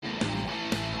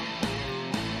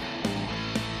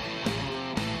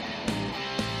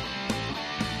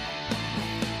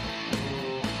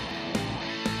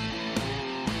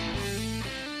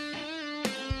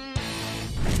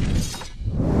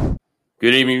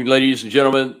Good evening, ladies and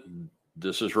gentlemen.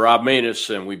 This is Rob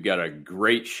Maness, and we've got a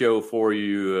great show for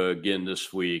you again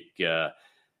this week.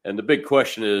 And the big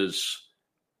question is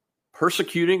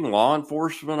persecuting law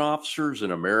enforcement officers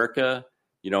in America.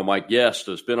 You know, my guest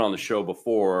has been on the show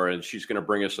before, and she's going to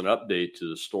bring us an update to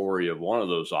the story of one of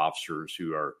those officers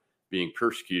who are being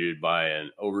persecuted by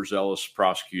an overzealous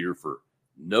prosecutor for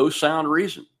no sound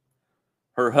reason.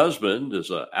 Her husband is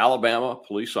an Alabama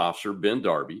police officer, Ben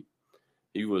Darby.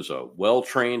 He was a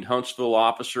well-trained Huntsville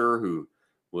officer who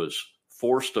was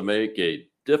forced to make a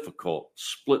difficult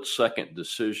split-second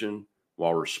decision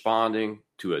while responding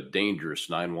to a dangerous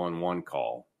 911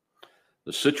 call.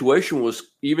 The situation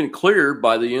was even cleared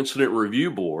by the Incident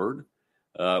Review Board,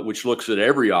 which looks at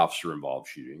every officer-involved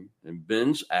shooting, and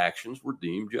Ben's actions were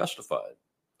deemed justified.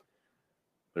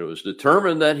 But it was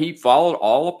determined that he followed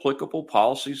all applicable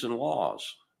policies and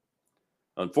laws.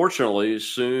 Unfortunately,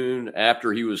 soon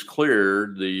after he was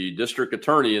cleared, the district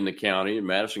attorney in the county, in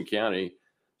Madison County,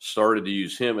 started to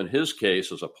use him and his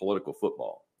case as a political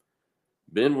football.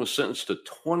 Ben was sentenced to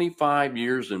 25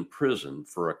 years in prison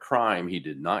for a crime he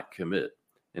did not commit,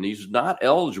 and he's not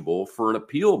eligible for an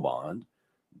appeal bond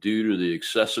due to the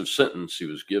excessive sentence he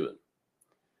was given.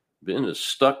 Ben is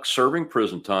stuck serving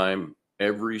prison time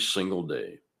every single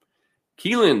day.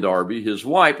 Keelan Darby, his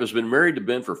wife, has been married to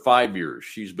Ben for 5 years.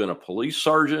 She's been a police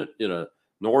sergeant in a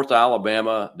North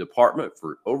Alabama department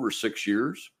for over 6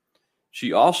 years.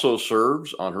 She also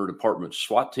serves on her department's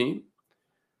SWAT team.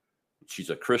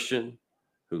 She's a Christian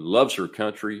who loves her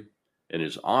country and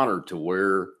is honored to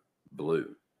wear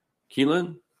blue.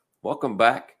 Keelan, welcome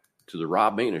back to the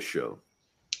Rob Maness Show.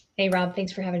 Hey, Rob,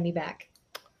 thanks for having me back.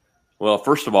 Well,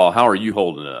 first of all, how are you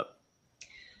holding up?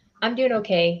 I'm doing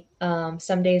okay.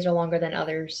 Some days are longer than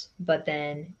others, but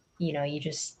then, you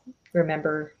just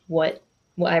remember what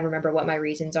my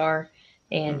reasons are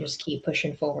and just keep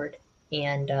pushing forward.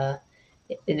 And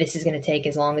this is going to take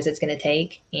as long as it's going to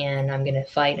take, and I'm going to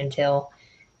fight until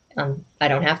I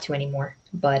don't have to anymore.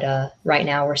 But right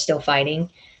now we're still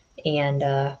fighting, and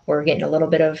we're getting a little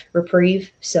bit of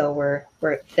reprieve, so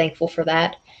we're thankful for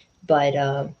that. But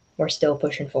we're still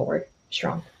pushing forward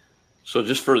strong. So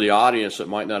just for the audience that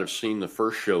might not have seen the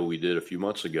first show we did a few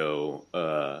months ago,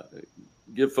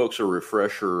 give folks a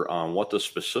refresher on what the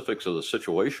specifics of the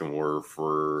situation were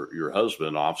for your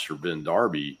husband, Officer Ben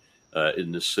Darby,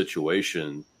 in this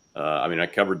situation. I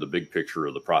covered the big picture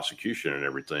of the prosecution and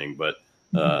everything, but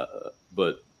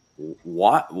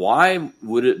why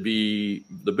would it be?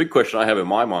 The big question I have in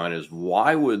my mind is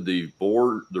why would the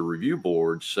review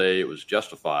board say it was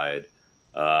justified?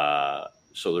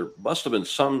 So there must have been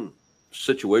some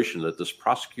situation that this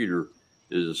prosecutor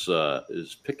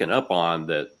is picking up on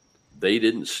that they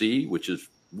didn't see, which is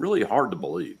really hard to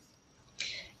believe.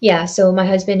 Yeah, so my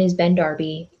husband is Ben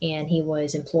Darby, and he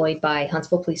was employed by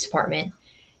Huntsville Police Department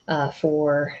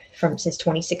since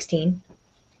 2016.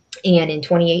 And in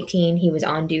 2018, he was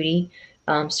on duty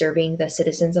serving the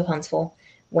citizens of Huntsville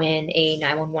when a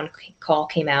 911 call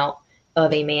came out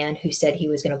of a man who said he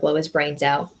was going to blow his brains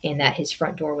out and that his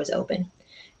front door was open.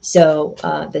 So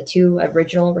the two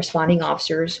original responding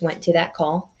officers went to that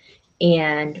call,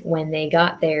 and when they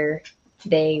got there,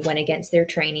 they went against their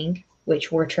training,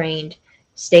 which were trained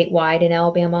statewide in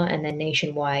Alabama and then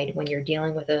nationwide. When you're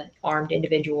dealing with an armed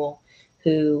individual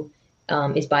who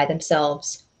is by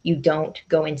themselves, you don't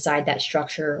go inside that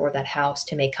structure or that house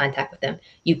to make contact with them.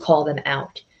 You call them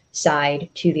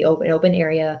outside to the open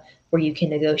area where you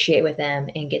can negotiate with them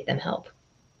and get them help.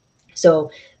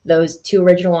 So those two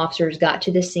original officers got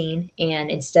to the scene, and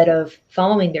instead of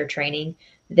following their training,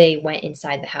 they went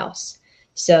inside the house.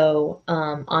 So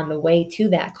on the way to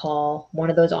that call, one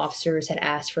of those officers had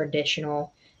asked for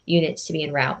additional units to be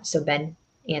en route. So Ben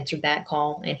answered that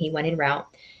call, and he went en route,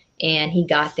 and he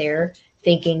got there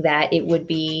thinking that it would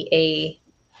be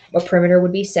a perimeter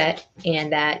would be set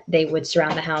and that they would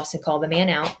surround the house and call the man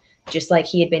out, just like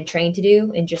he had been trained to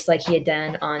do and just like he had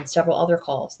done on several other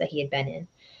calls that he had been in.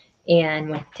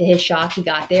 And to his shock, he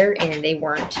got there and they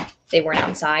weren't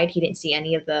outside. He didn't see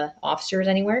any of the officers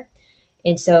anywhere.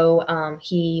 And so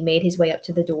he made his way up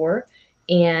to the door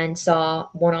and saw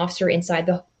one officer inside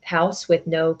the house with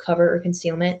no cover or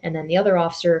concealment. And then the other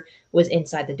officer was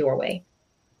inside the doorway,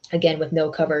 again, with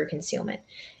no cover or concealment.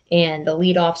 And the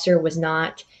lead officer was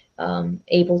not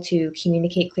able to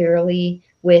communicate clearly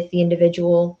with the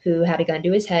individual who had a gun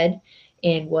to his head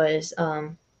and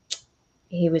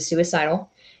he was suicidal.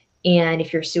 And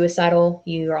if you're suicidal,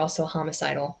 you are also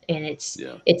homicidal. And it's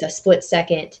a split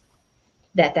second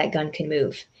that gun can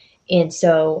move. And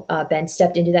so Ben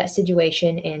stepped into that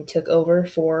situation and took over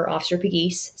for Officer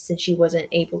Pegues since she wasn't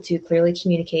able to clearly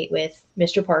communicate with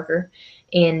Mr. Parker.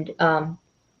 And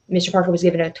Mr. Parker was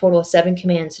given a total of 7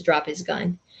 commands to drop his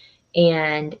gun,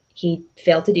 and he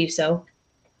failed to do so,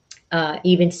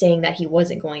 even saying that he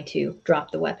wasn't going to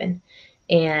drop the weapon.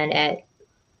 And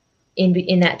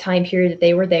in that time period that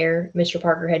they were there, Mr.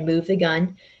 Parker had moved the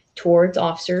gun towards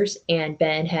officers, and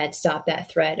Ben had stopped that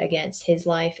threat against his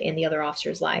life and the other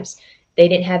officers' lives. They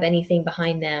didn't have anything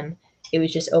behind them. It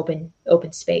was just open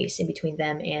space in between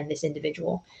them and this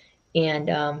individual. And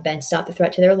Ben stopped the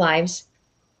threat to their lives.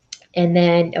 And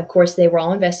then, of course, they were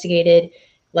all investigated.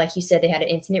 Like you said, they had an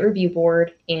incident review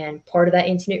board, and part of that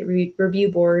incident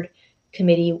review board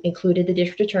committee included the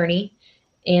district attorney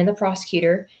and the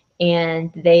prosecutor.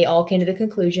 And they all came to the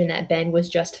conclusion that Ben was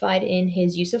justified in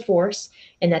his use of force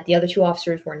and that the other 2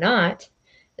 officers were not,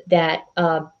 that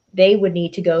they would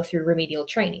need to go through remedial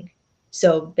training.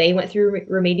 So they went through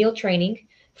remedial training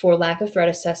for lack of threat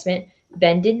assessment.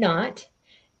 Ben did not.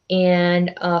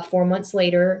 And 4 months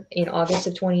later, in August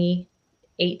of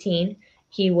 2018,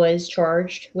 he was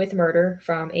charged with murder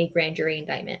from a grand jury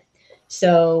indictment.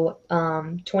 So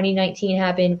 2019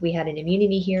 happened. We had an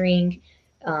immunity hearing.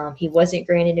 He wasn't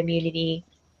granted immunity.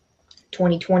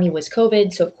 2020 was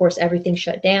COVID, so of course everything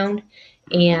shut down.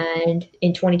 And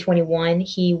in 2021,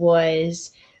 he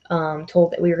was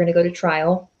told that we were going to go to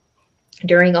trial.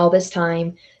 During all this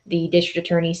time, the district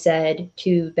attorney said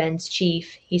to Ben's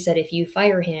chief, he said, if you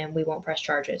fire him, we won't press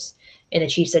charges. And the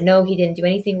chief said, no, he didn't do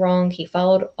anything wrong. He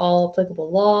followed all applicable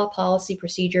law, policy,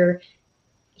 procedure.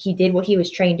 He did what he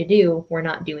was trained to do. We're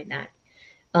not doing that.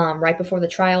 Right before the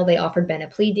trial, they offered Ben a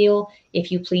plea deal.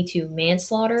 If you plead to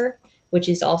manslaughter, which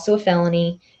is also a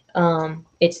felony,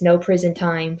 it's no prison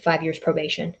time, 5 years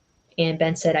probation. And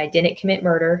Ben said, I didn't commit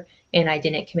murder and I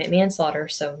didn't commit manslaughter,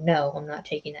 so no, I'm not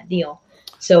taking that deal.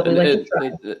 So we went to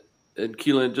trial. And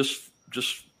Keelan,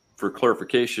 just for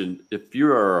clarification, if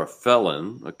you are a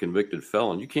felon, a convicted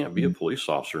felon, you can't be a police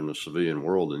officer in the civilian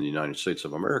world in the United States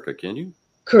of America, can you?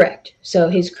 Correct. So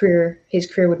his career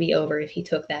would be over if he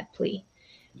took that plea.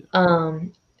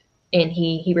 And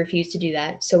he refused to do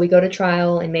that. So we go to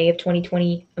trial in May of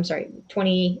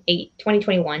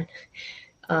 2021.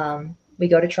 We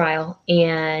go to trial,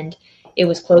 and it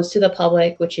was closed to the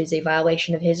public, which is a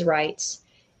violation of his rights,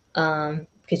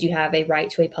 because you have a right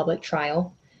to a public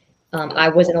trial. I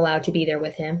wasn't allowed to be there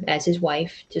with him as his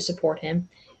wife to support him.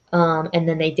 And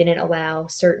then they didn't allow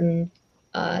certain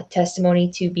testimony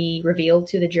to be revealed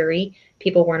to the jury.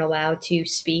 People weren't allowed to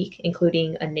speak,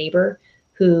 including a neighbor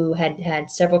who had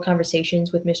several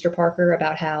conversations with Mr. Parker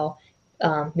about how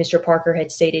Mr. Parker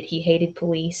had stated he hated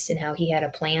police and how he had a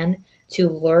plan to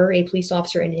lure a police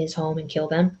officer into his home and kill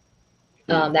them.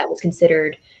 That was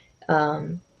considered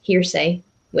hearsay,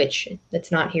 which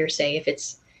that's not hearsay if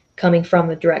it's coming from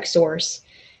a direct source.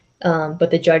 But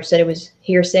the judge said it was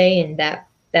hearsay and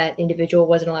that individual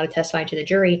wasn't allowed to testify to the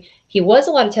jury. He was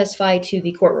allowed to testify to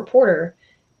the court reporter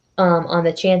on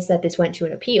the chance that this went to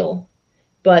an appeal.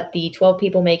 But the 12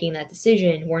 people making that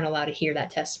decision weren't allowed to hear that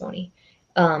testimony.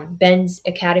 Ben's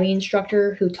academy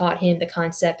instructor, who taught him the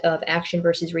concept of action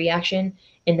versus reaction,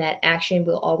 and that action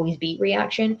will always beat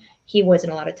reaction, he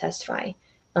wasn't allowed to testify.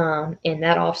 And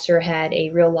that officer had a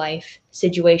real life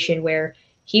situation where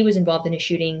he was involved in a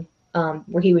shooting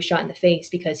where he was shot in the face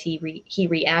because he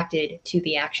reacted to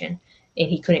the action and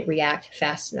he couldn't react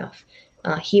fast enough.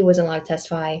 He wasn't allowed to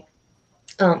testify.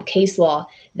 Case law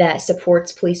that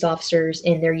supports police officers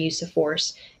in their use of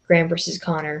force, Graham versus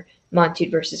Connor,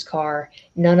 Montoot versus Carr,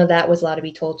 none of that was allowed to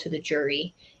be told to the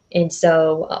jury. And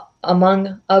so,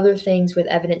 among other things, with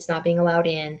evidence not being allowed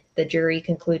in, the jury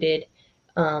concluded,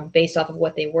 based off of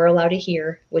what they were allowed to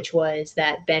hear, which was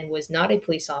that Ben was not a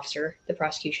police officer, the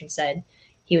prosecution said.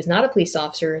 He was not a police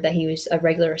officer, that he was a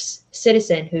regular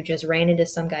citizen who just ran into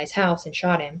some guy's house and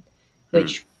shot him,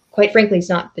 which quite frankly is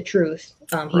not the truth.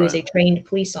 He was a trained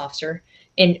police officer,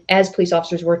 and as police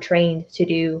officers, we're trained to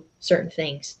do certain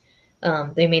things.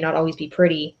 They may not always be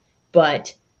pretty,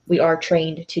 but we are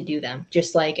trained to do them.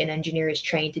 Just like an engineer is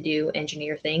trained to do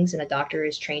engineer things and a doctor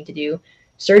is trained to do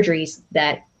surgeries,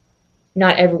 that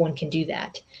not everyone can do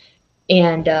that.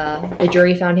 And the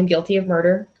jury found him guilty of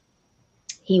murder.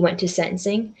 He went to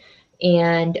sentencing,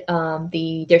 and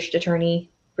the district attorney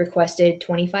requested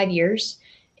 25 years.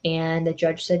 And the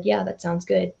judge said, yeah, that sounds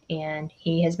good. And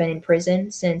he has been in prison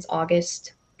since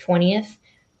August 20th,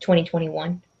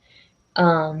 2021.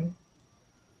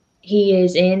 He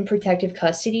is in protective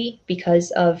custody because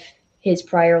of his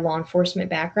prior law enforcement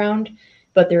background,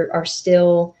 but there are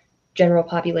still general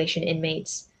population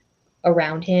inmates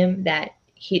around him that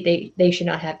they should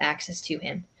not have access to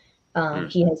him.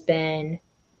 He has been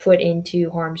put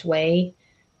into harm's way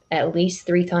at least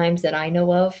 3 times that I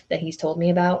know of, that he's told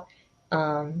me about.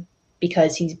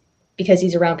 because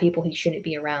he's around people he shouldn't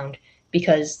be around,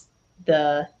 because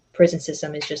the prison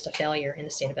system is just a failure in the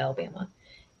state of Alabama.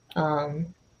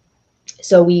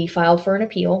 So we filed for an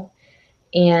appeal,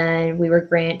 and we were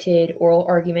granted oral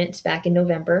arguments back in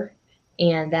November.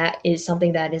 And that is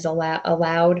something that is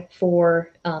allowed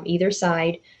for either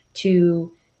side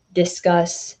to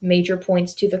discuss major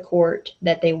points to the court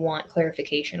that they want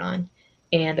clarification on.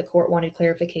 And the court wanted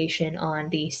clarification on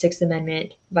the Sixth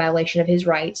Amendment violation of his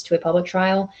rights to a public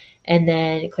trial, and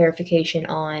then clarification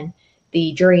on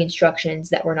the jury instructions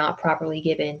that were not properly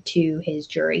given to his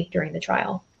jury during the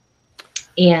trial.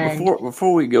 And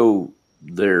before we go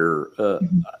there,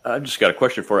 I just got a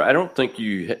question for you. I don't think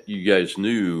you guys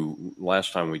knew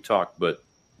last time we talked, but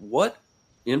what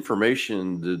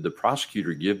information did the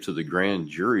prosecutor give to the grand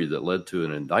jury that led to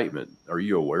an indictment? Are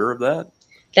you aware of that?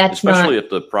 Especially if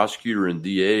the prosecutor and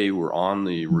DA were on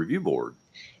the review board.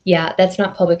 Yeah, that's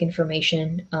not public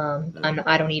information.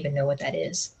 I don't even know what that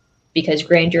is, because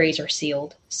grand juries are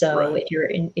sealed. So if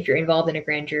you're involved in a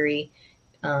grand jury,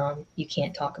 you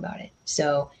can't talk about it.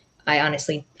 So I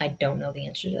don't know the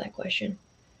answer to that question.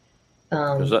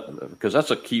 Because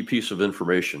that's a key piece of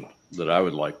information that I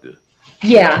would like to.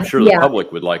 Yeah, I'm sure the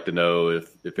public would like to know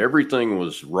if everything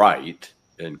was right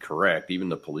and correct, even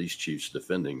the police chief's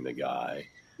defending the guy.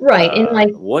 Right.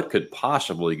 And what could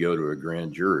possibly go to a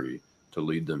grand jury to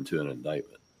lead them to an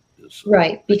indictment?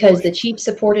 Right. Because the chief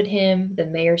supported him, the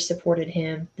mayor supported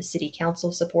him, the city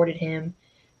council supported him.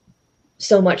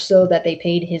 So much so that they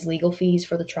paid his legal fees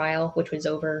for the trial, which was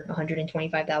over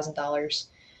 $125,000.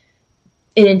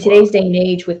 And in today's day and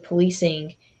age with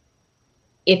policing,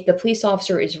 if the police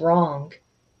officer is wrong,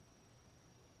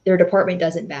 their department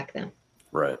doesn't back them.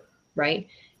 Right.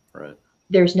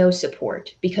 There's no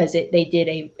support because they did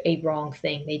a wrong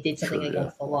thing. They did something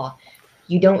against the law.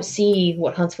 You don't see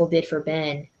what Huntsville did for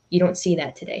Ben. You don't see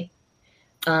that today.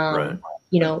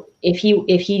 You know, if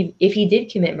he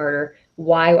did commit murder,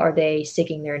 why are they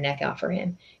sticking their neck out for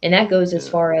him? And that goes as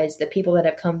far as the people that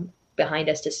have come behind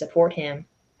us to support him.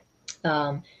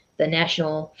 The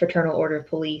National Fraternal Order of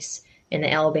Police and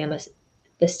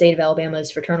the state of Alabama's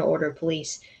Fraternal Order of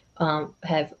Police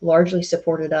have largely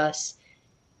supported us.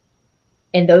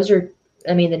 And those are,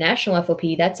 the National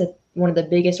FOP, that's one of the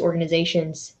biggest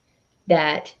organizations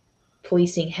that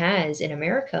policing has in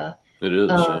America. It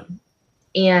is.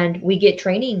 And we get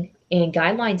training and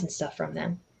guidelines and stuff from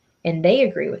them, and they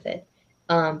agree with it.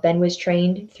 Ben was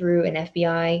trained through an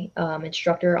FBI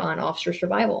instructor on officer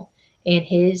survival, and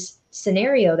his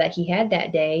scenario that he had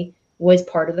that day was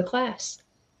part of the class.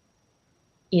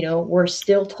 You know, we're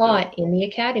still taught in the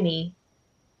academy,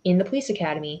 in the police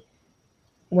academy,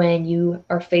 when you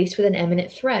are faced with an imminent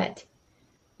threat,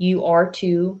 you are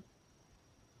to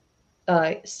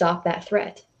stop that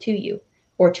threat to you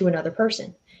or to another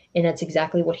person. And that's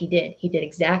exactly what he did. He did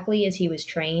exactly as he was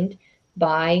trained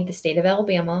by the state of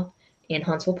Alabama and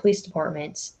Huntsville Police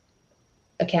Department's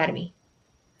academy.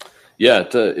 Yeah,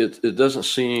 it doesn't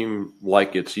seem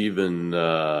like it's even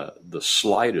the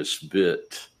slightest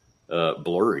bit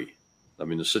blurry. I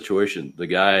mean, the situation, the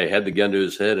guy had the gun to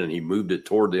his head and he moved it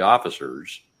toward the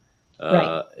officers.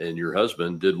 And your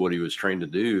husband did what he was trained to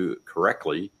do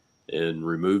correctly and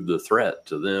removed the threat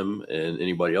to them and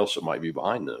anybody else that might be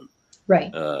behind them.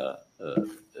 Right.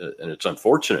 And it's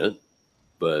unfortunate,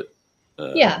 but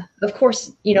yeah, of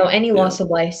course, you know, any loss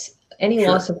of life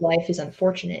is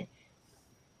unfortunate,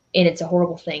 and it's a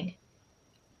horrible thing.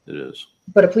 It is.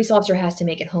 But a police officer has to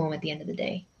make it home at the end of the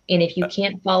day. And if you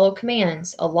can't follow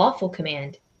commands, a lawful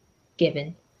command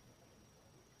given,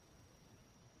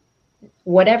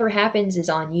 whatever happens is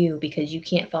on you because you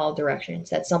can't follow directions.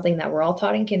 That's something that we're all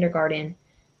taught in kindergarten.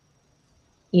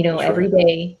 You know, every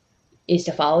day is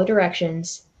to follow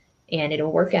directions and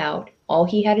it'll work out. All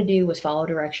he had to do was follow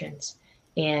directions,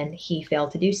 and he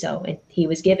failed to do so. And he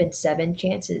was given 7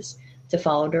 chances to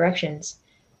follow directions.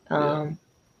 And,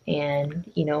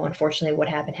 you know, unfortunately what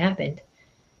happened.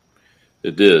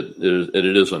 It did. It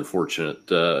is unfortunate.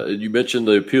 You mentioned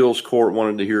the appeals court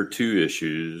wanted to hear 2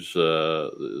 issues,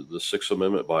 the Sixth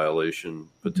Amendment violation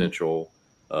potential,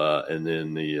 and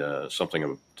then the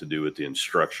something to do with the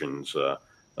instructions.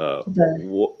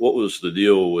 What was the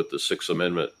deal with the Sixth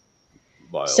Amendment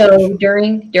violation? So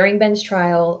during Ben's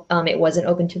trial, it wasn't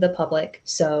open to the public.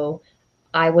 So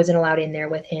I wasn't allowed in there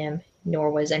with him, nor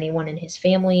was anyone in his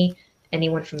family,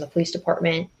 anyone from the police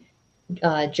department.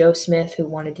 Joe Smith, who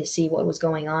wanted to see what was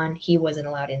going on, he wasn't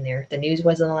allowed in there. The news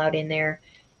wasn't allowed in there.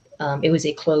 It was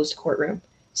a closed courtroom.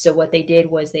 So what they did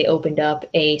was they opened up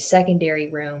a secondary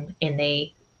room and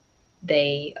they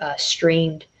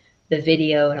streamed the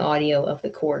video and audio of the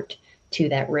court to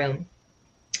that room.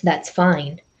 That's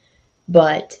fine.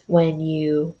 But when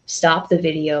you stop the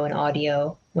video and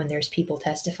audio, when there's people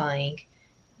testifying,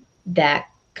 that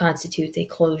constitutes a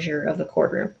closure of the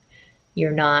courtroom.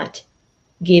 You're not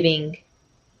giving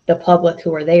the public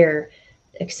who are there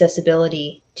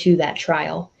accessibility to that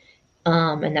trial.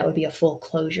 And that would be a full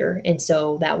closure. And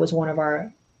so that was one of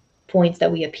our points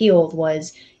that we appealed,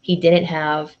 was he didn't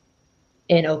have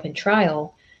an open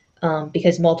trial,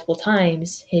 because multiple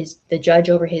times the judge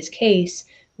over his case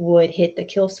would hit the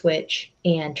kill switch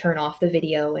and turn off the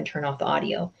video and turn off the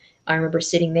audio. I remember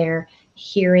sitting there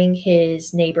hearing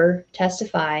his neighbor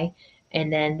testify,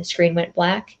 and then the screen went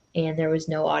black and there was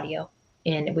no audio.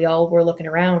 And we all were looking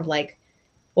around like,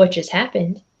 what just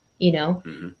happened?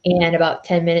 Mm-hmm. And about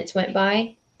 10 minutes went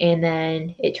by, and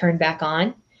then it turned back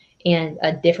on, and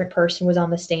a different person was on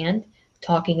the stand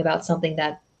talking about something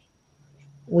that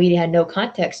we had no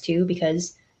context to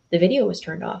because the video was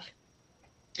turned off.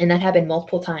 And that happened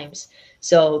multiple times.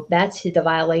 So that's the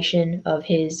violation of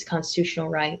his constitutional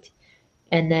right.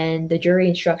 And then the jury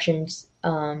instructions,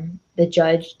 the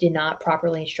judge did not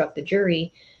properly instruct the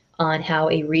jury on how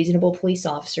a reasonable police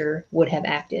officer would have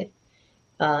acted.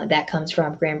 That comes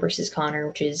from Graham versus Connor,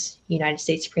 which is United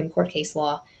States Supreme Court case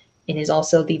law, and is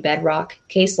also the bedrock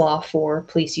case law for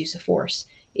police use of force.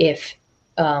 If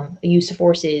a use of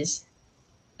force is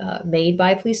made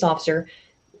by a police officer,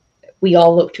 we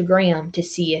all look to Graham to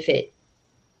see if it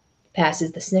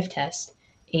passes the sniff test.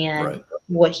 And Right.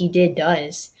 what he did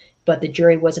does, but the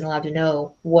jury wasn't allowed to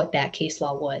know what that case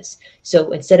law was.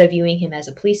 So instead of viewing him as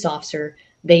a police officer,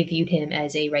 they viewed him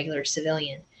as a regular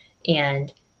civilian.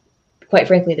 And quite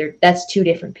frankly, that's two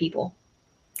different people.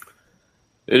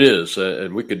 It is,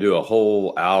 and we could do a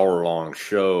whole hour-long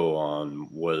show on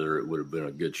whether it would have been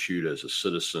a good shoot as a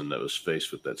citizen that was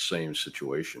faced with that same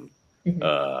situation,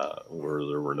 where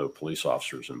there were no police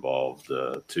officers involved,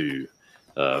 too,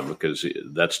 because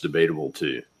that's debatable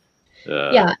too.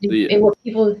 And what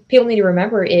people need to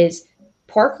remember is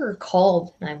Parker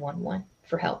called 911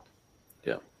 for help.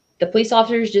 Yeah, the police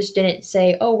officers just didn't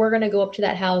say, "Oh, we're going to go up to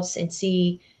that house and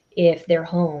see if they're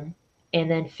home," and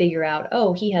then figure out,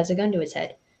 "Oh, he has a gun to his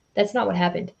head." That's not what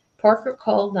happened. Parker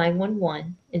called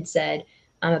 911 and said,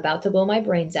 "I'm about to blow my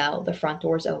brains out. The front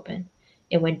door's open."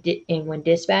 And when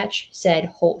dispatch said,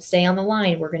 "Hold, stay on the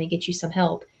line. We're going to get you some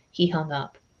help," he hung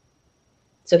up.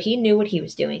 So he knew what he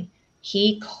was doing.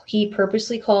 He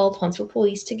purposely called Huntsville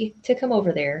police to come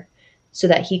over there so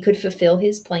that he could fulfill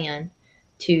his plan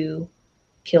to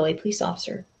kill a police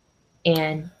officer,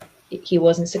 and he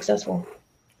wasn't successful.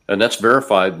 and that's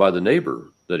verified by the neighbor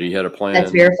that he had a plan.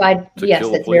 That's verified. Yes,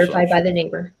 that's verified officer by the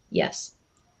neighbor. Yes.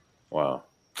 Wow.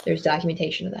 There's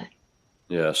documentation of that.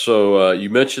 Yeah. So you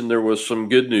mentioned there was some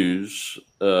good news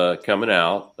coming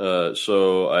out.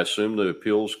 So I assume the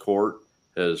appeals court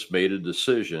has made a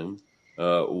decision.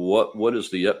 What is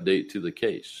the update to the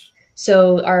case?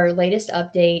 So our latest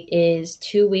update is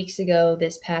 2 weeks ago,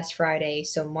 this past Friday.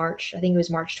 So I think it was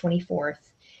March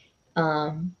 24th.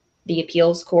 The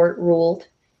appeals court ruled,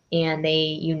 and they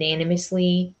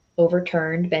unanimously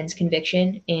overturned Ben's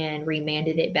conviction and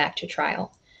remanded it back to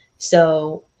trial.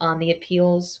 So on the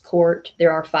appeals court,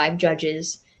 there are 5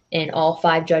 judges, and all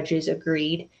 5 judges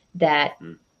agreed that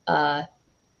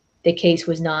the case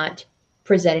was not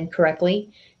presented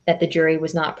correctly, that the jury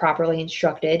was not properly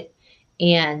instructed,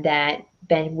 and that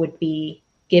Ben would be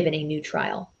given a new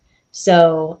trial.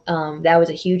 So that was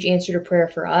a huge answer to prayer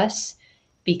for us,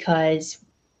 because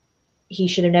he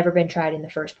should have never been tried in the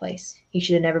first place. He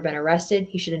should have never been arrested.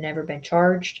 He should have never been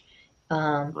charged,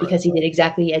 because he did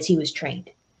exactly as he was trained.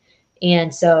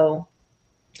 And so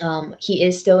he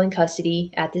is still in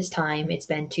custody at this time. It's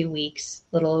been 2 weeks,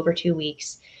 a little over 2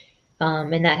 weeks.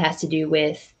 And that has to do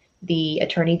with the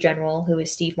Attorney General, who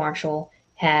is Steve Marshall,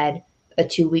 had a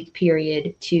 2-week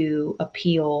period to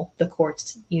appeal the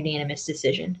court's unanimous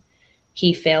decision.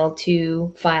 He failed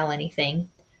to file anything.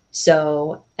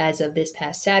 So as of this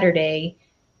past Saturday,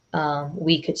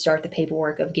 we could start the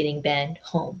paperwork of getting Ben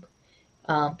home.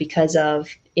 Because of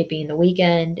it being the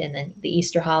weekend and then the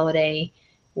Easter holiday,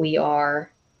 we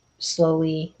are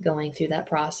slowly going through that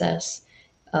process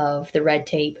of the red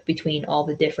tape between all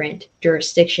the different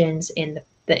jurisdictions and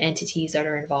the entities that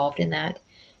are involved in that.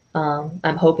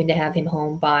 I'm hoping to have him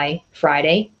home by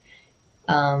Friday,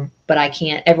 but I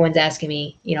can't. Everyone's asking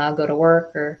me, I'll go to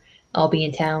work or I'll be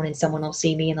in town and someone will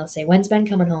see me and they'll say, "When's Ben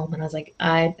coming home?" And I was like,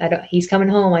 I don't. He's coming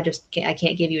home. I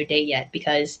can't give you a date yet,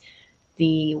 because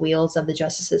the wheels of the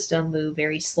justice system move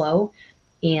very slow,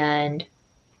 and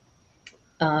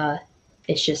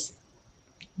it's just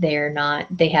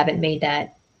they haven't made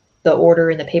that. The order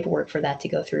and the paperwork for that to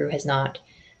go through has not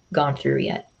gone through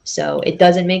yet. So it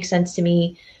doesn't make sense to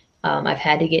me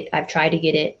I've tried to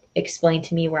get it explained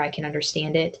to me where I can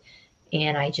understand it,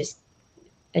 and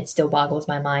it still boggles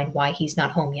my mind why he's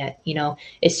not home yet.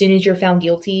 As soon as you're found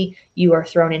guilty, you are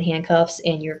thrown in handcuffs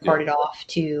and you're Yeah. carted off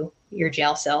to your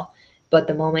jail cell. But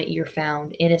the moment you're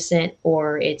found innocent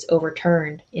or it's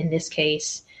overturned, in this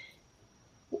case,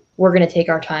 we're going to take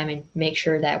our time and make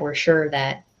sure that we're sure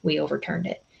that we overturned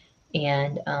it.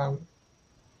 And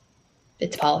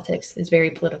it's politics. It's a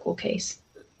very political case.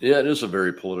 Yeah, it is a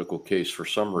very political case for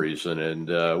some reason.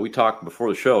 And we talked before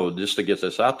the show, just to get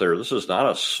this out there, this is not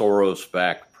a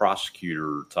Soros-backed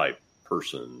prosecutor type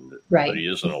person, Right. but he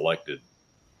isn't elected.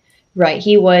 Right.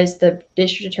 The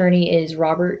district attorney is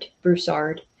Robert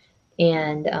Broussard,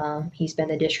 and he's been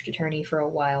the district attorney for a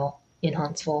while in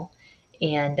Huntsville.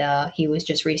 And he was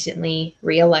just recently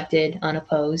reelected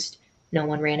unopposed. No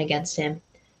one ran against him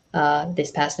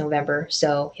this past November.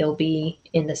 So he'll be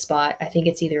in the spot. I think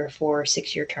it's either a 4 or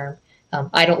 6 year term.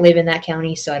 I don't live in that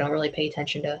county, so I don't really pay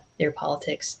attention to their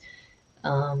politics.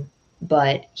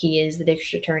 But he is the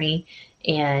district attorney,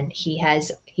 and he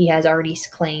has already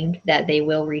claimed that they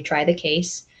will retry the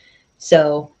case.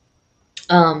 So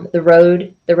the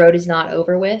road is not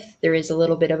over with. There is a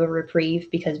little bit of a reprieve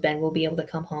because Ben will be able to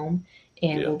come home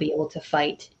and we'll be able to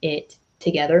fight it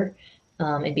together,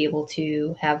 and be able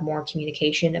to have more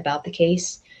communication about the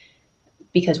case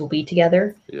because we'll be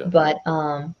together. Yeah. But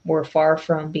we're far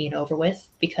from being over with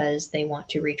because they want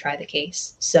to retry the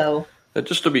case. So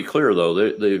just to be clear, though,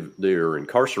 they're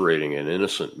incarcerating an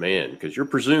innocent man because you're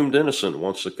presumed innocent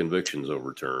once the conviction's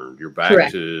overturned. You're back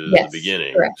Correct. to Yes, the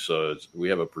beginning. correct. So we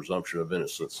have a presumption of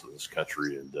innocence in this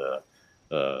country, and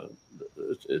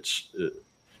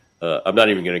I'm not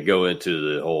even going to go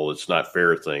into the whole "it's not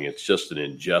fair" thing. It's just an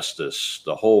injustice.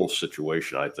 The whole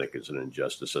situation, I think, is an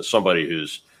injustice. As somebody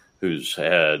who's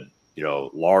had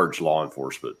large law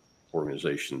enforcement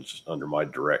organizations under my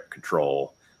direct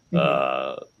control.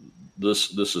 Mm-hmm.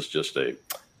 This is just a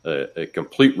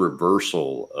complete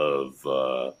reversal of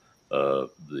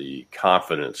the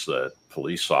confidence that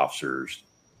police officers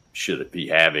should be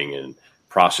having in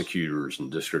prosecutors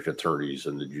and district attorneys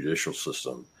and the judicial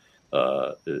system.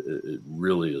 It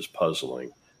really is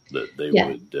puzzling that they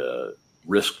would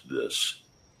risk this.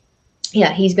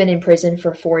 Yeah, he's been in prison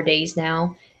for 4 days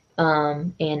now.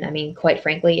 And I mean, quite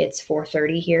frankly, it's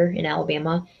 4:30 here in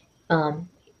Alabama.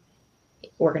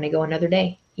 We're going to go another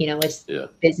day.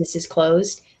 Business is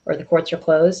closed or the courts are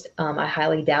closed. I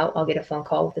highly doubt I'll get a phone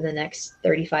call within the next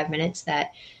 35 minutes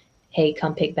that, hey,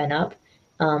 come pick Ben up.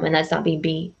 And that's not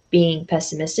being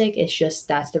pessimistic. It's just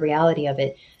that's the reality of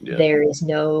it. Yeah. There is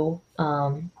no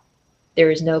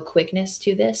quickness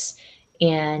to this,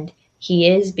 and he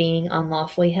is being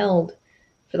unlawfully held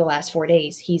for the last 4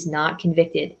 days. He's not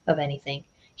convicted of anything.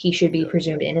 He should be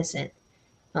presumed innocent,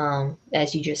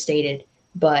 as you just stated.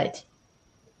 But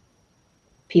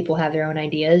people have their own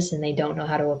ideas, and they don't know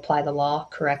how to apply the law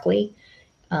correctly.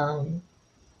 And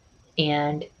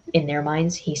in their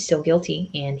minds, he's still guilty,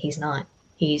 and he's not.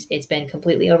 It's been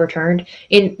completely overturned.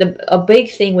 A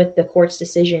big thing with the court's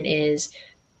decision is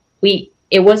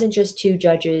it wasn't just 2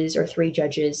 judges or 3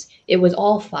 judges. It was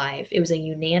all 5. It was a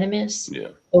unanimous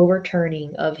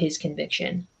overturning of his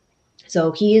conviction.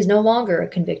 So he is no longer a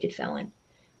convicted felon,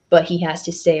 but he has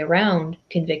to stay around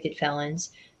convicted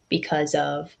felons because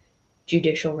of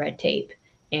judicial red tape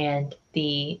and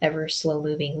the ever slow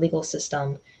moving legal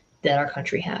system that our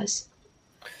country has.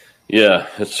 Yeah,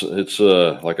 it's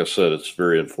like I said, it's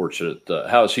very unfortunate.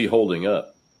 How is he holding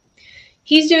up?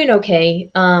 He's doing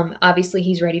okay. Obviously,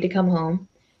 he's ready to come home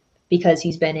because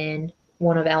he's been in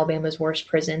one of Alabama's worst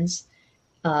prisons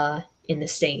in the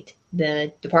state.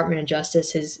 The Department of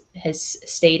Justice has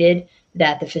stated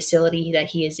that the facility that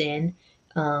he is in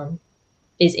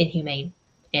is inhumane,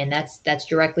 and that's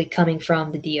directly coming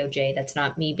from the DOJ. That's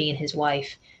not me being his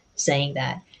wife saying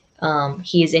that.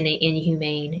 He is in an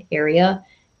inhumane area.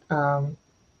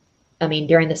 I mean,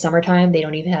 during the summertime, they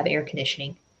don't even have air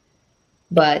conditioning.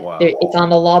 But Wow. It's on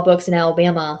the law books in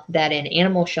Alabama that an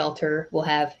animal shelter will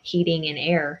have heating and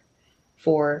air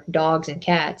for dogs and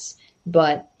cats,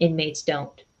 but inmates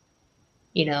don't.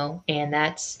 And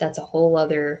that's a whole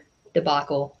other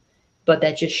debacle. But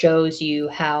that just shows you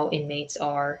how inmates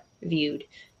are viewed.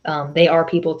 They are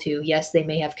people too. Yes, they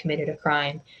may have committed a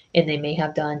crime and they may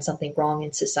have done something wrong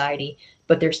in society,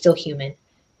 but they're still human.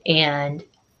 And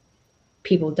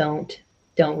people don't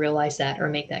realize that or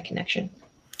make that connection.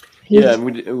 Yeah, and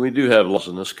we do have laws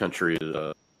in this country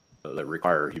that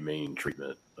require humane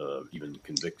treatment of even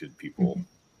convicted people,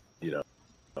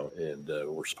 and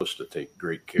we're supposed to take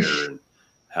great care in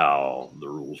how the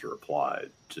rules are applied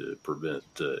to prevent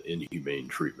inhumane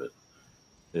treatment.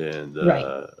 And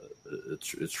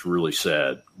it's really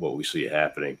sad what we see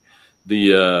happening.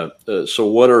 The so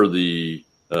what are the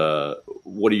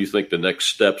what do you think the next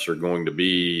steps are going to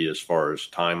be as far as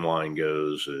timeline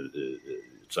goes?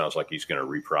 It sounds like he's going to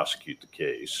re-prosecute the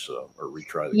case or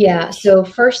retry the Yeah. case. So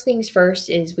first things first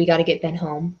is we got to get Ben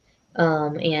home.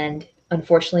 And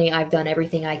unfortunately, I've done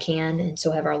everything I can, and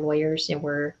so have our lawyers, and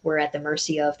we're at the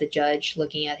mercy of the judge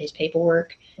looking at his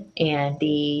paperwork, and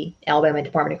the Alabama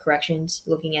Department of Corrections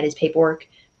looking at his paperwork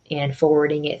and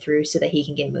forwarding it through so that he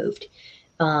can get moved.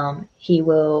 He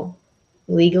will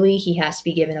legally he has to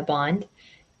be given a bond,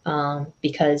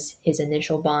 because his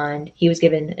initial bond, he was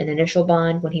given an initial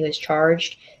bond when he was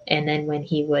charged, and then when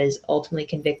he was ultimately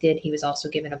convicted, he was also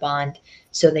given a bond.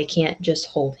 So they can't just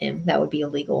hold him; that would be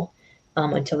illegal,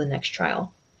 until the next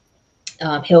trial.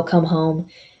 He'll come home.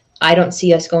 I don't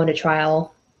see us going to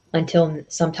trial until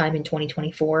sometime in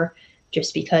 2024,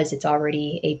 just because it's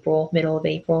already April, middle of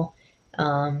April,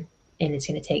 and it's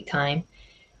going to take time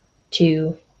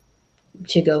to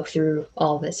go through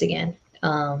all this again.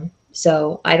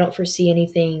 So I don't foresee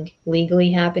anything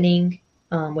legally happening,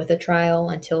 with a trial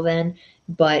until then,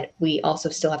 but we also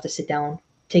still have to sit down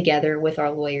together with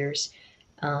our lawyers,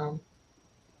 um,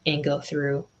 and go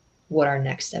through what our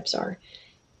next steps are.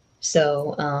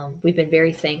 So we've been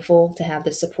very thankful to have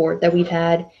the support that we've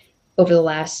had over the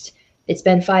last. It's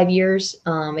been 5 years.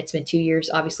 It's been 2 years,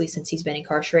 obviously, since he's been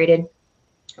incarcerated,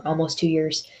 almost 2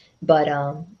 years. But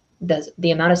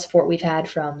the amount of support we've had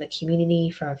from the community,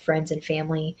 from friends and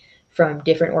family, from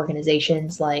different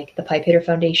organizations like the Pipe Hitter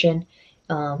Foundation,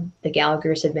 the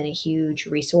Gallaghers have been a huge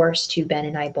resource to Ben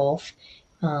and I both,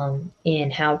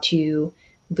 in how to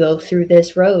go through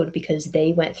this road, because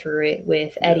they went through it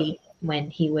with Yeah. Eddie when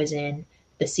he was in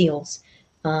the SEALs.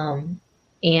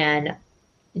 And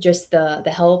just the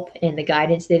help and the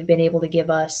guidance they've been able to give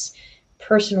us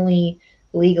personally,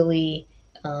 legally,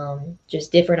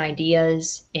 just different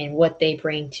ideas and what they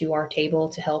bring to our table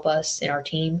to help us and our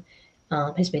team,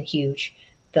 has been huge.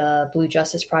 The Blue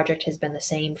Justice Project has been the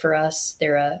same for us.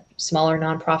 They're a smaller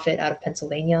nonprofit out of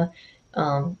Pennsylvania,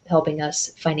 helping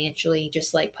us financially,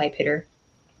 just like Pipe Hitter,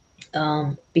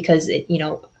 because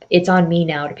it's on me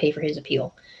now to pay for his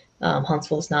appeal.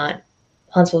 Huntsville's not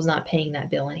paying that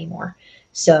bill anymore.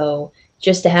 So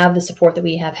just to have the support that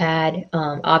we have had,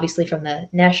 obviously from the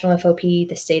national FOP,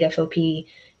 the state FOP,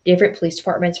 different police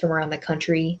departments from around the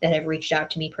country that have reached out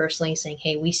to me personally saying,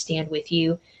 "Hey, we stand with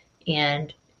you,"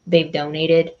 and they've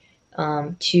donated,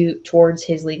 towards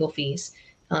his legal fees,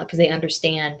 because they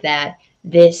understand that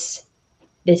this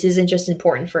isn't just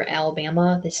important for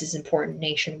Alabama, this is important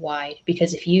nationwide.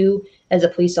 Because if you, as a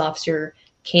police officer,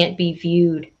 can't be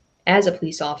viewed as a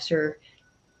police officer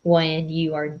when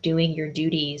you are doing your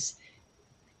duties,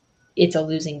 it's a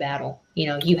losing battle.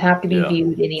 You have to be Yeah.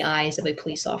 viewed in the eyes of a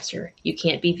police officer. You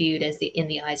can't be viewed in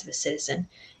the eyes of a citizen.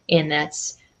 And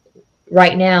that's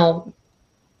right now,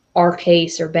 our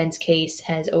case, or Ben's case,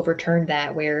 has overturned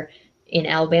that, where in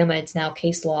Alabama it's now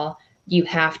case law. You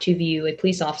have to view a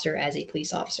police officer as a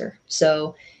police officer.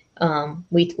 So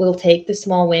we will take the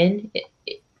small win.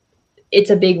 It's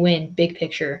a big win, big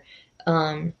picture.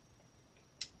 Um,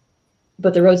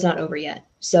 but the road's not over yet.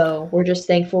 So we're just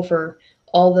thankful for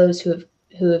all those who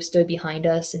have stood behind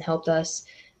us and helped us,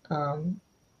 um,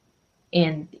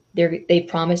 and they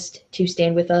promised to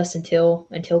stand with us until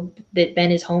that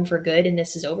Ben is home for good and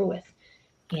this is over with.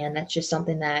 And that's just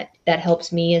something that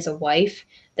helps me as a wife,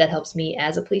 that helps me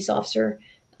as a police officer.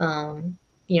 Um,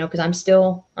 because I'm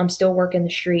still working the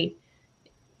street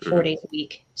four Hmm. days a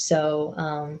week.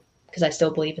 So because I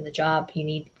still believe in the job, you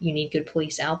need good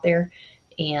police out there,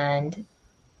 and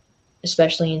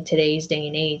especially in today's day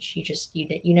and age,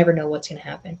 you never know what's going to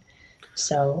happen.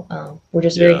 So we're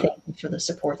just very Yeah. thankful for the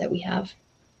support that we have.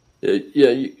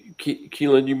 Yeah,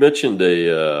 Keelan, you mentioned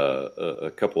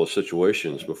a couple of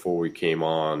situations before we came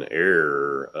on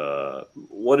air.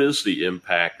 What is the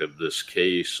impact of this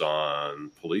case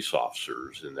on police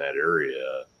officers in that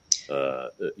area?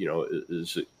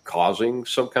 Is it causing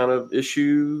some kind of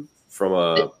issue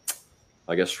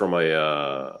I guess, from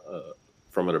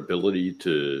an ability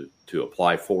to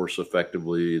apply force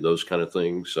effectively, those kind of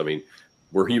things? I mean,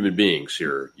 we're human beings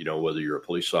here, whether you're a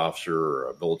police officer or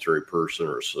a military person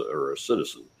or a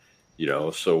citizen,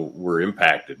 so we're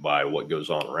impacted by what goes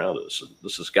on around us. And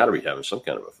this has got to be having some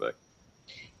kind of effect.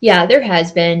 Yeah, there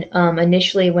has been.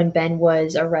 Initially, when Ben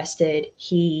was arrested,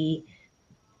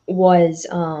 was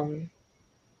um,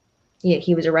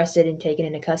 he was arrested and taken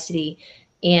into custody,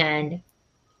 and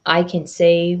I can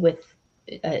say with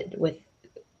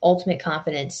ultimate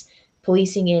confidence,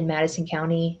 policing in Madison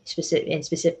County,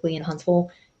 specifically in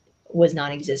Huntsville, was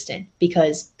non-existent,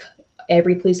 because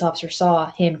every police officer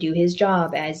saw him do his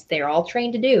job as they're all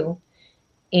trained to do,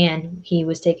 and he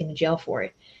was taken to jail for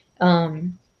it.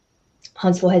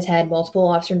 Huntsville has had multiple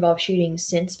officer-involved shootings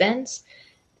since Ben's.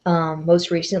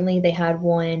 Most recently, they had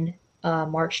one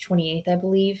March 28th, I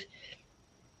believe,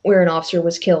 where an officer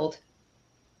was killed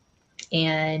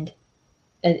and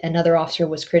another officer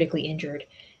was critically injured.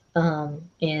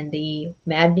 And the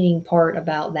maddening part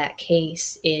about that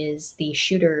case is the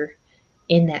shooter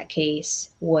in that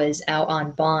case was out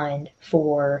on bond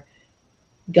for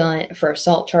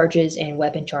assault charges and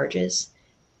weapon charges.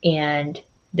 And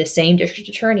the same district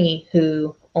attorney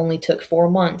who only took 4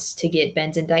 months to get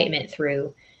Ben's indictment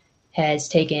through has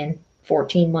taken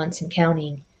 14 months and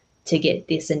counting to get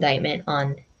this indictment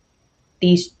on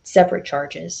these separate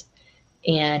charges.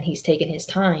 And he's taken his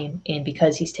time, and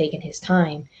because he's taken his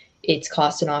time, it's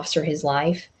cost an officer his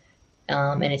life,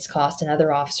 and it's cost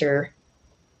another officer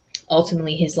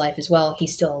ultimately his life as well.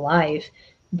 He's still alive,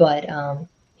 but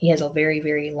he has a very,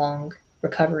 very long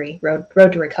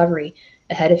road to recovery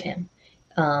ahead of him.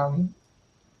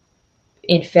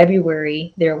 In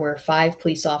February, there were 5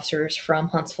 police officers from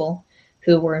Huntsville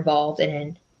who were involved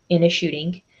in a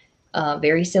shooting,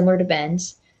 very similar to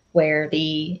Ben's, where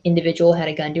the individual had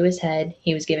a gun to his head.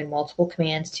 He was given multiple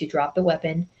commands to drop the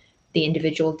weapon. The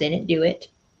individual didn't do it.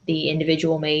 The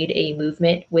individual made a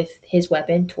movement with his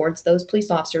weapon towards those police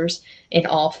officers, and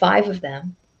all 5 of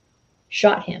them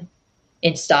shot him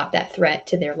and stopped that threat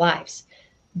to their lives.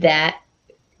 That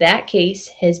case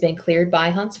has been cleared by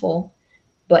Huntsville,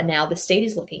 but now the state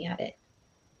is looking at it.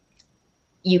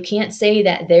 You can't say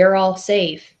that they're all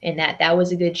safe and that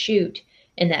was a good shoot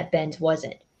and that Ben's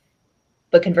wasn't.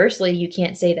 But conversely, you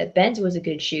can't say that Ben's was a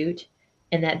good shoot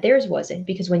and that theirs wasn't,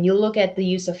 because when you look at the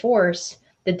use of force,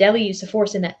 the deadly use of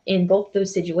force in both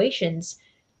those situations,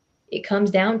 it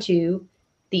comes down to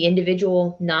the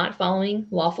individual not following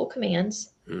lawful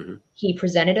commands. Mm-hmm. He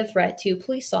presented a threat to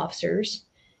police officers,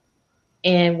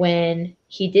 and when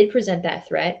he did present that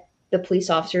threat, the police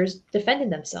officers defended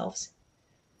themselves.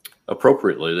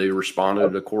 Appropriately, they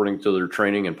responded according to their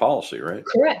training and policy, right?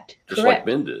 Correct. Just like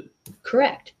Ben did.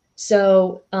 Correct.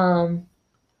 So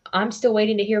I'm still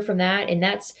waiting to hear from that. And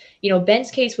that's, Ben's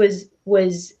case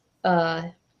was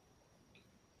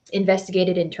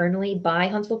investigated internally by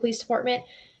Huntsville Police Department.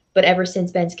 But ever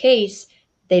since Ben's case,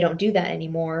 they don't do that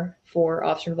anymore for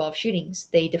officer-involved shootings.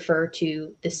 They defer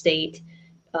to the State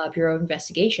Bureau of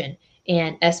Investigation.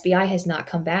 And SBI has not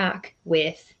come back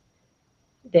with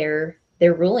their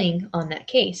ruling on that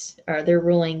case, or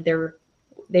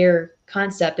their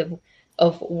concept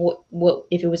of what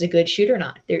if it was a good shoot or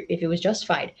not, if it was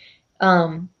justified.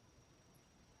 I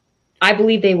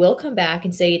believe they will come back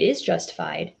and say it is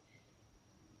justified,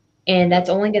 and that's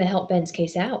only going to help Ben's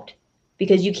case out,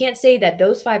 because you can't say that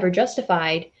those 5 are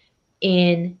justified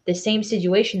in the same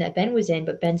situation that Ben was in,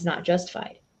 but Ben's not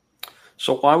justified.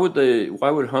 So why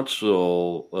would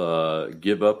Huntsville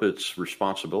give up its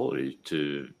responsibility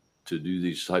to do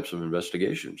these types of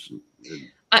investigations?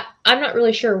 I'm not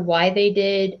really sure why they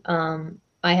did.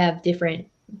 I have different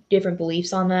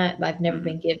beliefs on that. I've never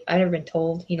been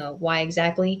told, why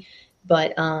exactly.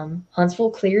 But Huntsville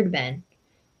cleared Ben.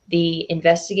 The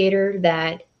investigator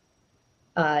that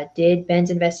did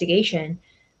Ben's investigation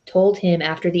told him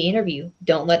after the interview,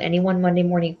 "Don't let anyone Monday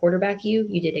morning quarterback you.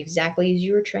 You did exactly as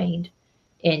you were trained,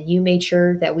 and you made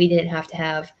sure that we didn't have to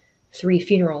have 3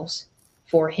 funerals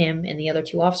for him and the other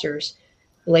 2 officers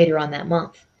later on that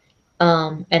month."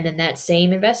 And then that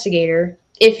same investigator,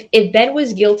 if Ben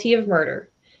was guilty of murder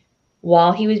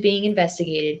while he was being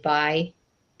investigated by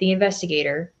the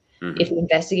investigator, if the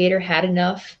investigator had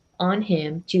enough on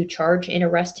him to charge and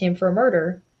arrest him for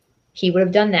murder, he would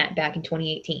have done that back in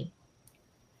 2018.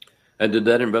 And did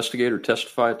that investigator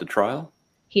testify at the trial?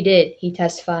 He did. He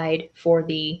testified for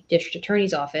the district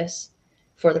attorney's office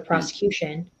for the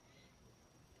prosecution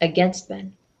against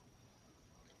Ben,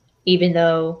 even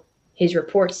though his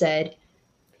report said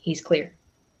he's clear.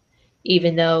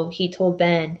 Even though he told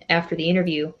Ben after the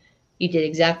interview, "You did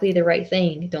exactly the right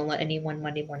thing. Don't let anyone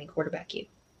Monday morning quarterback you."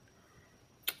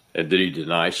 And did he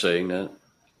deny saying that?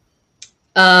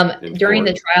 During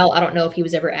the trial, I don't know if he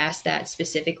was ever asked that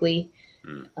specifically.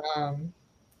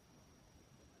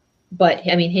 But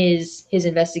I mean, his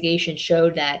investigation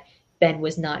showed that Ben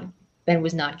was not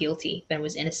guilty. Ben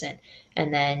was innocent.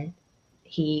 And then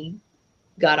he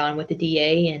got on with the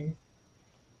DA and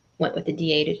went with the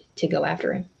DA to go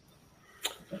after him.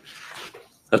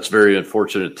 That's very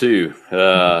unfortunate too.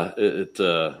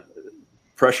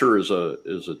 Pressure is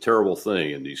a terrible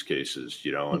thing in these cases,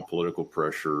 and political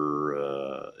pressure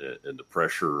and the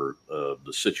pressure of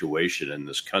the situation in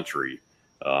this country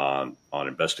on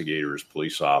investigators,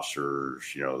 police officers,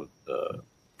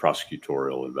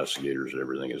 prosecutorial investigators and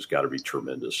everything has got to be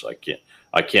tremendous.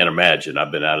 I can't imagine.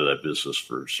 I've been out of that business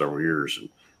for several years, and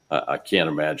I can't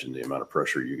imagine the amount of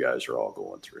pressure you guys are all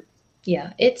going through.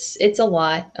 Yeah, it's a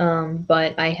lot,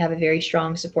 but I have a very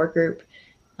strong support group.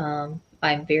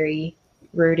 I'm very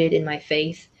rooted in my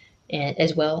faith, and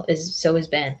as well as so has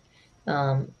Ben.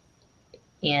 Um,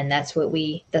 and that's what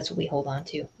we hold on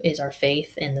to is our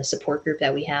faith and the support group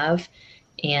that we have.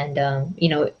 And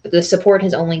the support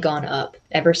has only gone up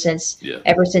ever since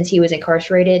he was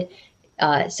incarcerated.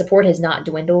 Support has not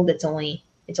dwindled. It's only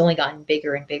gotten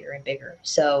bigger and bigger and bigger.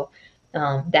 So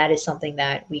that is something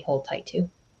that we hold tight to.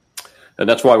 And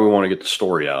that's why we want to get the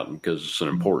story out, because it's an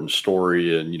important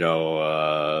story. And,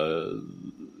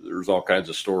 there's all kinds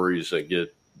of stories that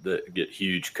get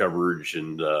huge coverage,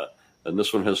 and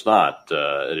this one has not.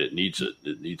 And it needs it.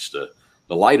 It needs the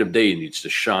light of day needs to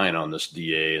shine on this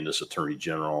DA and this attorney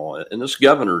general and this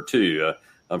governor too.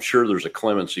 I'm sure there's a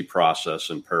clemency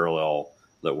process in parallel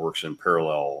that works in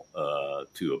parallel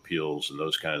to appeals and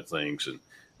those kind of things. And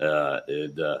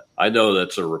I know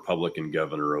that's a Republican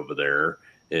governor over there.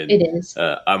 And it is.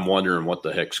 I'm wondering what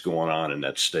the heck's going on in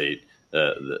that state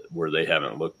where they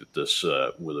haven't looked at this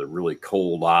with a really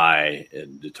cold eye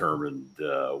and determined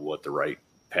what the right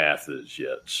path is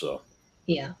yet. So,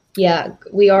 yeah,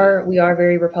 we are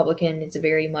very Republican. It's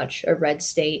very much a red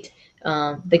state.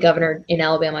 The governor in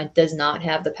Alabama does not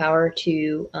have the power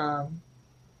to, I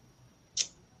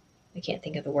can't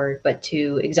think of the word, but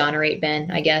to exonerate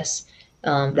Ben, I guess.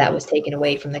 That was taken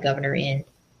away from the governor in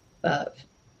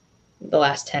the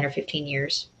last 10 or 15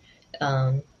 years.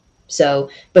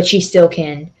 But she still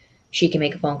can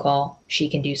make a phone call. She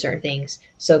can do certain things.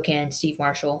 So can Steve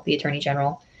Marshall, the attorney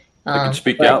general. They can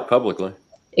speak out publicly.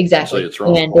 Exactly.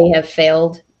 And they have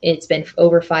failed. It's been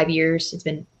over 5 years. It's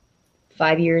been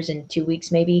 5 years and 2 weeks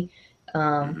maybe.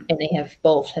 And they have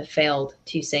failed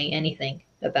to say anything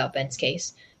about Ben's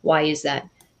case. Why is that?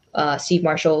 Steve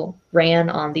Marshall ran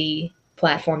on the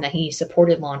platform that he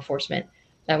supported law enforcement.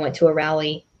 I went to a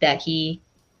rally that he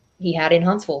had in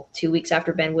Huntsville 2 weeks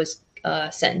after Ben was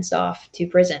sentenced off to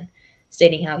prison,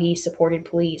 stating how he supported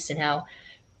police and how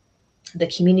the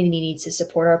community needs to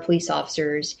support our police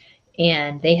officers,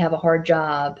 and they have a hard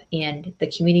job, and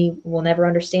the community will never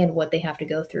understand what they have to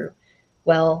go through.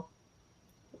 Well,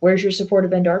 where's your support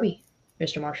of Ben Darby,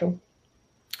 Mr. Marshall?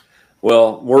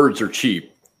 Well, words are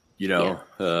cheap.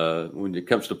 When it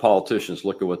comes to politicians,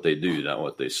 look at what they do, not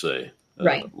what they say.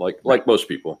 Right. Like most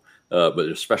people, but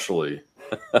especially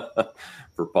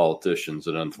for politicians,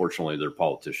 and unfortunately, they're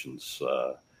politicians.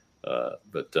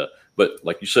 But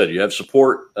like you said, you have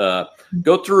support.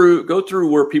 Go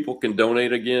through where people can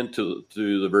donate again to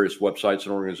the various websites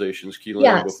and organizations,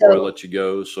 Keelan, before I let you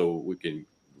go, so we can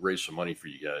raise some money for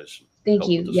you guys. Thank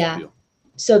you. Yeah. Appeal.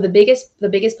 So the biggest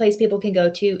place people can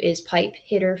go to is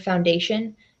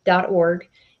pipehitterfoundation.org,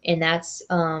 and that's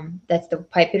the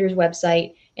Pipe Hitters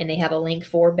website, and they have a link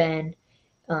for Ben.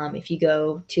 If you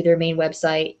go to their main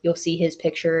website, you'll see his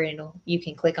picture, and you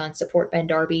can click on Support Ben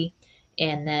Darby.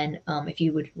 And then if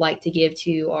you would like to give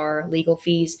to our legal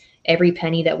fees, every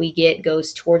penny that we get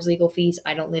goes towards legal fees.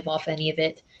 I don't live off any of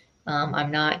it. I'm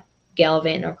not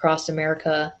gallivanting across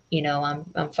America.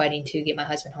 I'm fighting to get my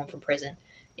husband home from prison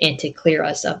and to clear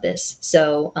us of this.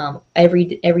 So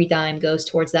every dime goes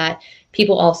towards that.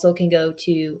 People also can go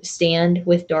to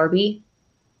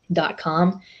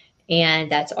standwithdarby.com,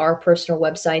 and that's our personal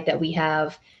website that we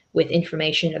have with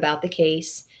information about the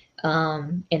case.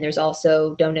 And there's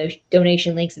also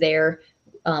donation links there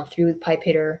through Pipe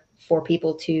Hitter for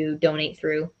people to donate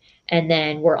through. And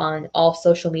then we're on all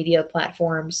social media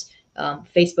platforms,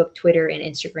 Facebook, Twitter, and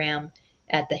Instagram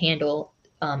at the handle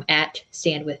at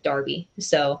standwithdarby.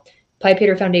 So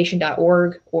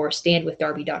pipehitterfoundation.org or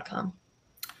standwithdarby.com.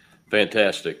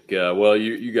 Fantastic. Well,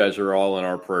 you guys are all in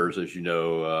our prayers, as you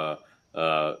know.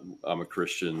 I'm a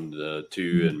Christian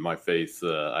too, and my faith,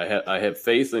 I have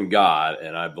faith in God,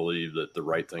 and I believe that the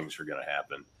right things are going to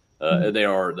happen. And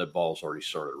that ball's already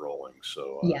started rolling.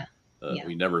 So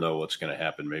we never know what's going to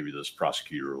happen. Maybe this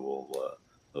prosecutor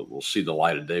will see the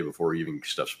light of day before he even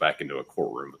steps back into a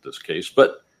courtroom with this case.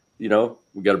 But, we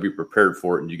got to be prepared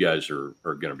for it, and you guys are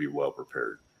going to be well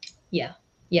prepared. Yeah.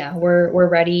 Yeah. We're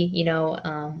ready.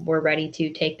 We're ready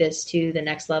to take this to the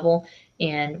next level,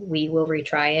 and we will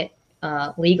retry it.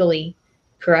 Legally,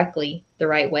 correctly, the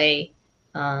right way,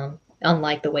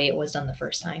 unlike the way it was done the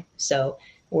first time. So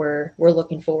we're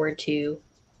looking forward to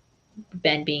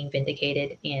Ben being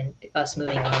vindicated and us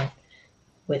moving on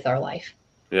with our life.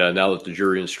 Yeah, now that the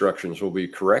jury instructions will be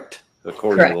correct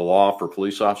according to the law for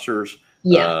police officers.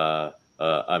 Yeah.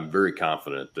 I'm very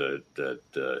confident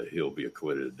that he'll be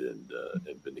acquitted and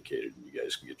vindicated, and you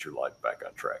guys can get your life back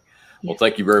on track. Yeah. Well,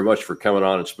 thank you very much for coming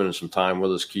on and spending some time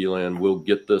with us, Keelan. We'll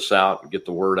get this out and get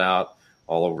the word out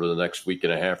all over the next week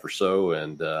and a half or so,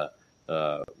 and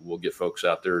we'll get folks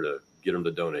out there to get them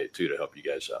to donate too to help you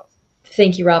guys out.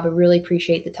 Thank you, Rob. I really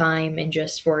appreciate the time and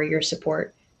just for your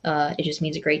support. It just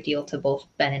means a great deal to both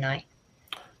Ben and I.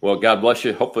 Well, God bless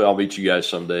you. Hopefully I'll meet you guys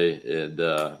someday and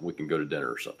we can go to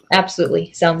dinner or something.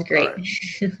 Absolutely. Sounds great. Right.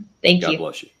 Thank you. God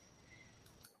bless you.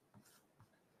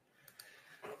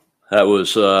 That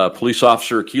was police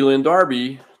officer Keelan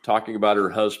Darby talking about her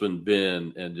husband,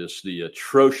 Ben, and just the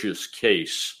atrocious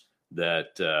case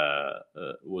that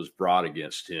was brought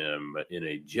against him in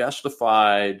a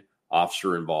justified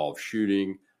officer-involved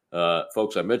shooting.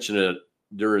 Folks, I mentioned it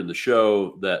during the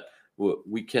show that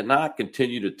we cannot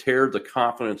continue to tear the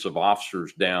confidence of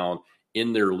officers down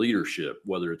in their leadership,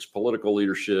 whether it's political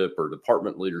leadership or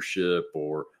department leadership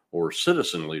or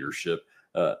citizen leadership.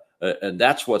 And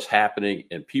that's what's happening,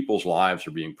 and people's lives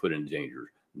are being put in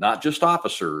danger, not just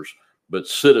officers, but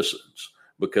citizens.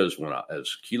 Because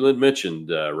as Keelan mentioned,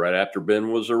 right after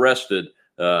Ben was arrested,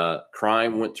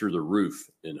 crime went through the roof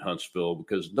in Huntsville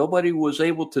because nobody was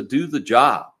able to do the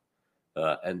job.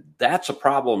 And that's a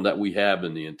problem that we have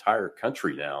in the entire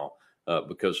country now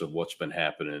because of what's been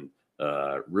happening,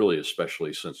 really,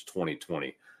 especially since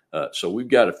 2020. So we've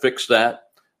got to fix that.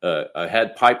 I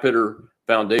had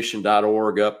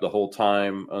pipehitterfoundation.org up the whole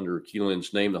time under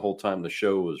Keelan's name the whole time the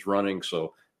show was running. So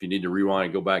if you need to rewind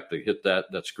and go back to hit that,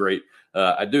 that's great.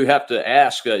 I do have to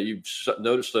ask, you've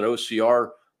noticed an OCR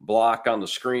block on the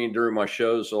screen during my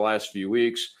shows the last few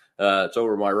weeks. It's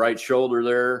over my right shoulder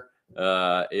there.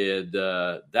 And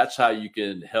that's how you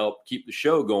can help keep the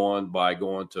show going by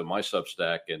going to my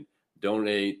Substack and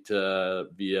donate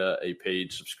via a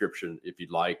paid subscription if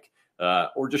you'd like,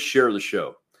 or just share the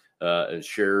show and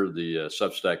share the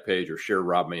Substack page or share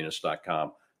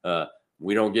robmaness.com.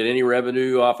 We don't get any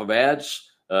revenue off of ads.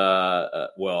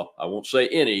 Well, I won't say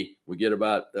any. We get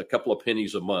about a couple of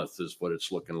pennies a month is what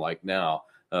it's looking like now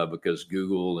because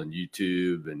Google and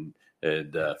YouTube and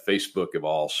Facebook have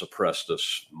all suppressed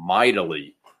us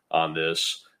mightily on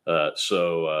this.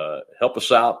 So help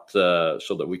us out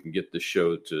so that we can get this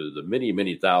show to the many,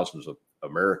 many thousands of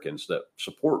Americans that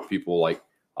support people like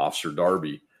Officer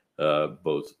Darby,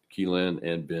 both Keelan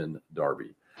and Ben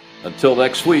Darby. Until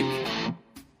next week,